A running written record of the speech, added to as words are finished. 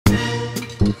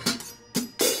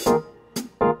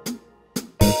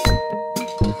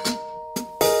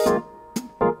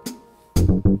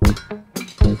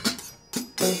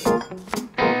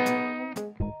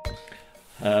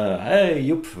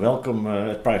Joep, welcome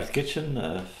at Private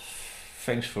Kitchen.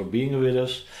 Thanks for being with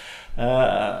us.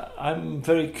 I'm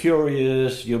very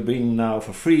curious. You've been now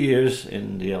for 3 years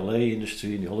in the LA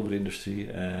industry, in the Hollywood industry,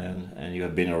 and you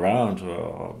have been around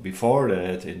before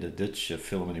that in the Dutch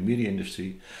film and the media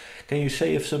industry. Can you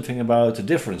say something about the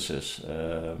differences?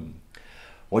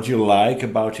 What you like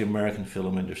about the American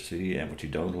film industry and what you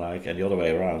don't like, and the other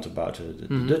way around about the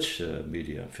Dutch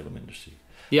media and film industry?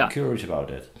 Yeah. I'm curious about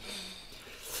that.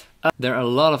 There are a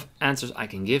lot of answers I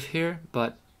can give here,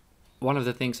 but one of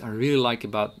the things I really like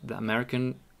about the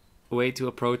American way to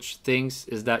approach things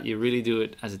is that you really do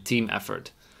it as a team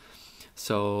effort.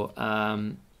 So,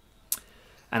 and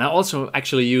I also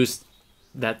actually used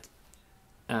that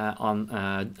on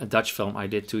a Dutch film I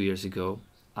did 2 years ago.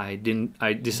 I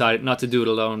decided not to do it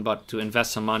alone, but to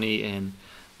invest some money in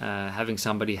having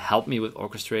somebody help me with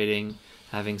orchestrating,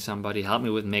 having somebody help me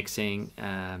with mixing.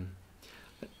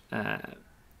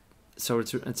 So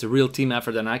it's a real team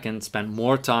effort, and I can spend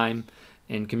more time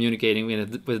in communicating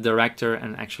with the director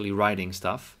and actually writing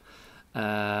stuff.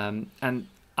 And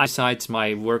besides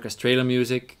my work as trailer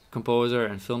music composer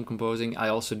and film composing, I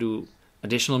also do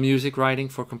additional music writing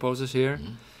for composers here.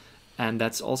 Mm-hmm. And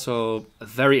that's also a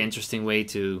very interesting way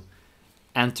to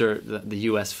enter the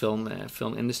US film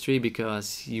industry,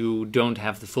 because you don't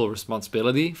have the full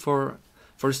responsibility for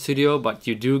the studio, but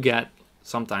you do get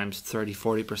sometimes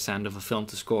 30-40% of a film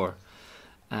to score.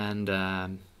 And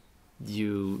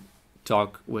you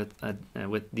talk with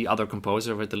the other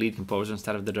composer, with the lead composer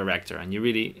instead of the director, and you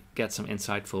really get some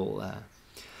insightful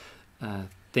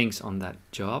things on that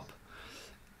job.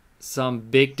 Some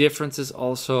big differences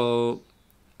also,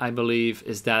 I believe,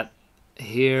 is that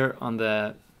here on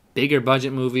the bigger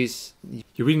budget movies,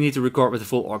 you really need to record with a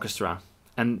full orchestra,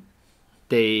 and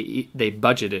they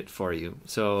budget it for you.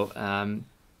 So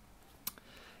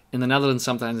in the Netherlands,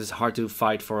 sometimes it's hard to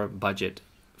fight for a budget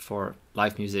for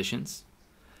live musicians,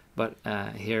 but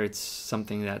here it's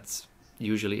something that's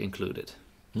usually included.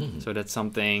 So that's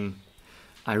something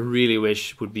I really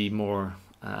wish would be more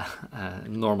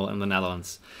normal in the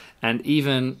Netherlands. And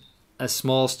even a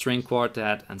small string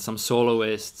quartet and some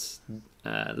soloists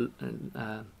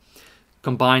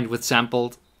combined with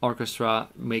sampled orchestra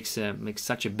makes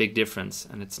such a big difference,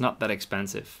 and it's not that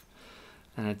expensive.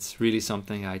 And it's really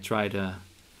something I try to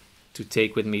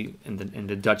take with me in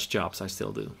the Dutch jobs I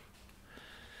still do.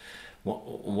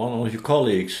 One of your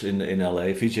colleagues in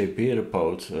LA, Vijay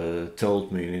Perepoot,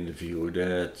 told me in an interview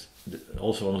that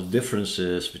also one of the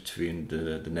differences between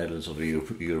the Netherlands or the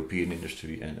European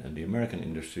industry and the American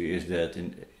industry is that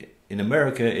in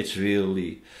America it's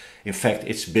really, in fact,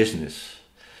 it's business.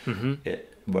 Mm-hmm.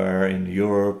 Where in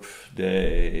Europe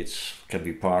it can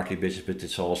be partly business, but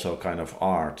it's also kind of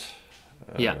art.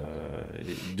 Yeah,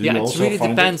 it really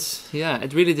depends. Yeah,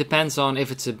 it really depends on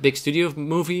if it's a big studio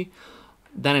movie,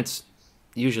 then it's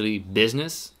usually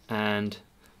business, and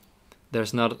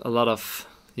there's not a lot of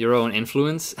your own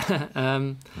influence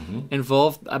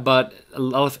involved. But a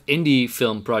lot of indie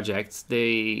film projects,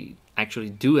 they actually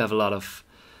do have a lot of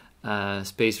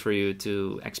space for you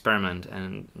to experiment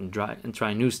and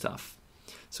try new stuff.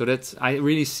 So I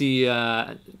really see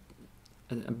a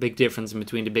big difference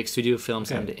between the big studio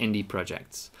films and the indie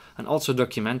projects. And also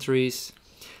documentaries.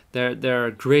 There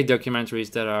are great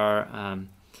documentaries that are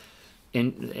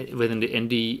within the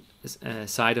indie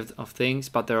side of things,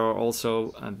 but there are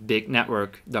also big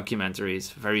network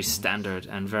documentaries, very standard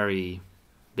and very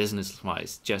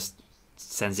business-wise, just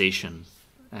sensation.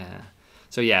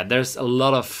 So yeah, there's a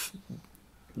lot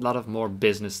of more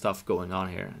business stuff going on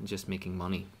here, and just making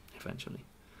money eventually.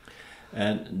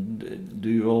 And do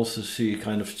you also see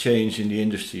kind of change in the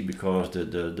industry because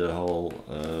the whole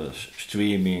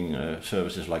streaming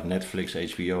services like Netflix,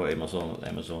 HBO,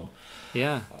 Amazon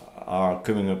are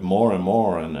coming up more and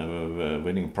more, and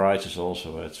winning prizes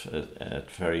also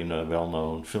at very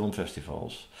well-known film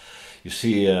festivals? You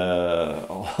see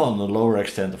on a lower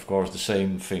extent, of course, the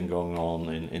same thing going on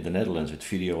in the Netherlands with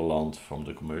Videoland, from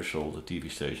the commercial, the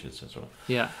TV stations, etc.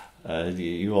 Yeah.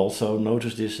 You also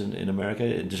notice this in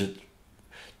America? Does it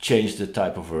change the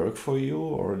type of work for you,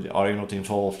 or are you not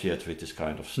involved yet with this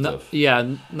kind of stuff?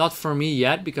 Not for me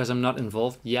yet, because I'm not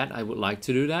involved yet. I would like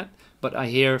to do that, but I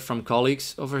hear from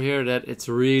colleagues over here that it's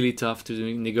really tough to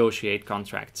negotiate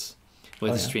contracts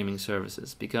with streaming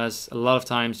services, because a lot of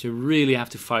times you really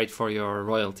have to fight for your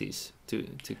royalties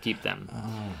to keep them.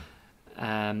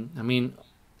 I mean,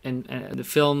 and the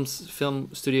film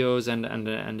studios and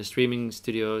the streaming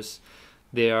studios,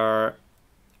 they are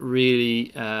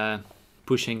really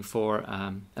pushing for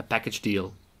a package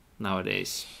deal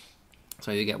nowadays.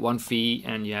 So you get one fee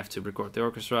and you have to record the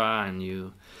orchestra, and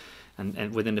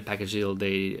and within the package deal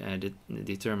they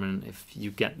determine if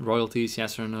you get royalties,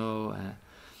 yes or no.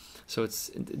 So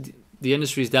the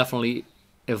industry is definitely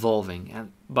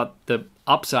evolving, but the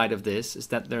upside of this is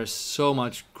that there's so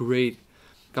much great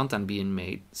content being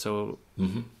made. So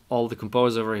all the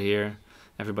composers over here,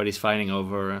 everybody's fighting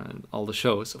over all the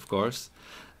shows, of course.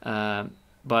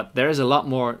 But there is a lot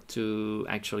more to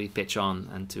actually pitch on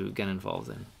and to get involved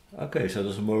in. Okay, so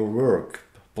there's more work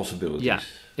possibilities. Yeah,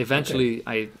 eventually,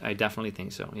 okay. I definitely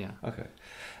think so. Yeah. Okay.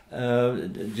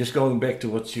 Just going back to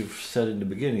what you've said in the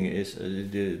beginning is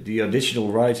the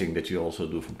additional writing that you also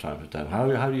do from time to time.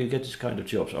 How do you get this kind of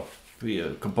jobs? Are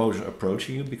a composer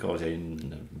approaching you because they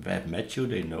have met you,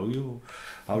 they know you?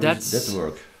 How does that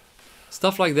work?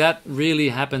 Stuff like that really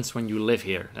happens when you live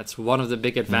here. That's one of the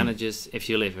big advantages if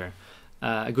you live here.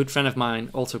 A good friend of mine,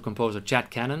 also composer Chad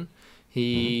Cannon,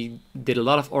 he did a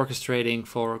lot of orchestrating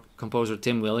for composer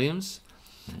Tim Williams.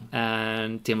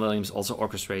 And Tim Williams also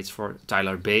orchestrates for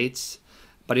Tyler Bates,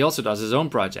 but he also does his own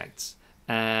projects.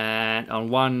 And on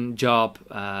one job,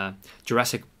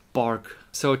 Jurassic Park.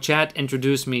 So Chad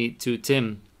introduced me to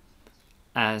Tim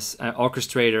as an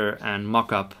orchestrator and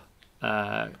mock-up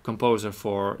composer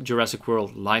for Jurassic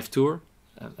World live tour,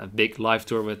 a big live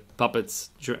tour with puppets,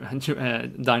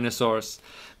 dinosaurs,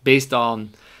 based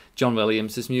on John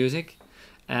Williams' music.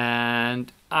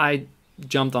 And I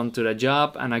jumped onto that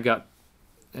job, and I got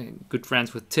good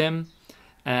friends with Tim.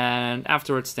 And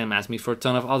afterwards, Tim asked me for a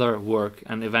ton of other work,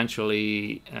 and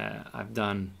eventually I've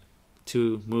done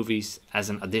 2 movies as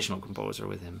an additional composer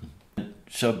with him.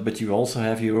 So, but you also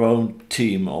have your own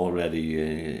team already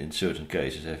in certain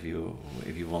cases, if you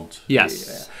want.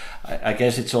 Yes. I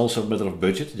guess it's also a matter of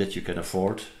budget that you can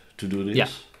afford to do this. Yeah.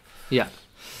 Yeah.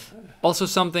 Also,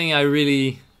 something I've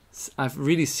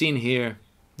really seen here,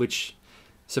 which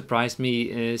surprised me,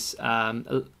 is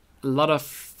a lot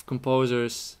of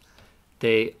composers,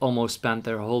 they almost spend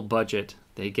their whole budget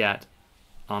they get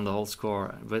on the whole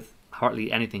score with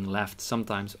hardly anything left,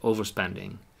 sometimes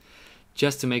overspending,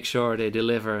 just to make sure they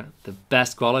deliver the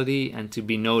best quality and to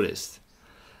be noticed.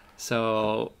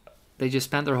 So they just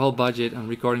spend their whole budget on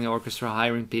recording the orchestra,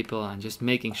 hiring people, and just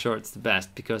making sure it's the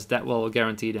best, because that will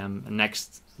guarantee them a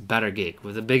next better gig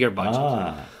with a bigger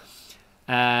budget.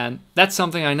 And that's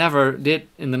something I never did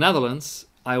in the Netherlands.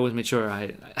 I always made sure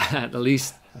I had at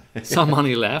least some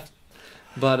money left.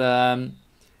 But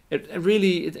it's a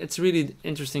really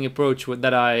interesting approach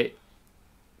that I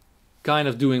kind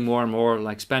of doing more and more,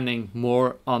 like spending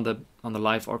more on the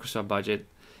live orchestra budget,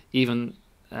 even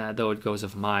though it goes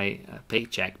off my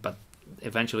paycheck. But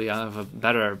eventually I have a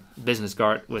better business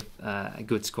card with a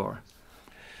good score.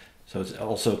 So it's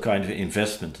also kind of an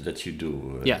investment that you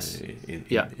do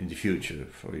in the future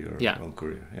for your own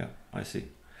career. Yeah, I see.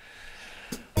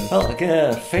 Well,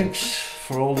 again, thanks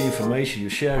for all the information you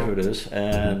shared with us,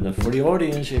 and for the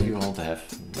audience, if you want to have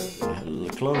a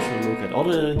closer look at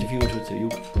other interviews with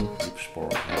Joep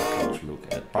Sporck, have a close look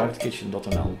at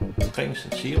privatekitchen.nl. Thanks,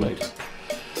 and see you later.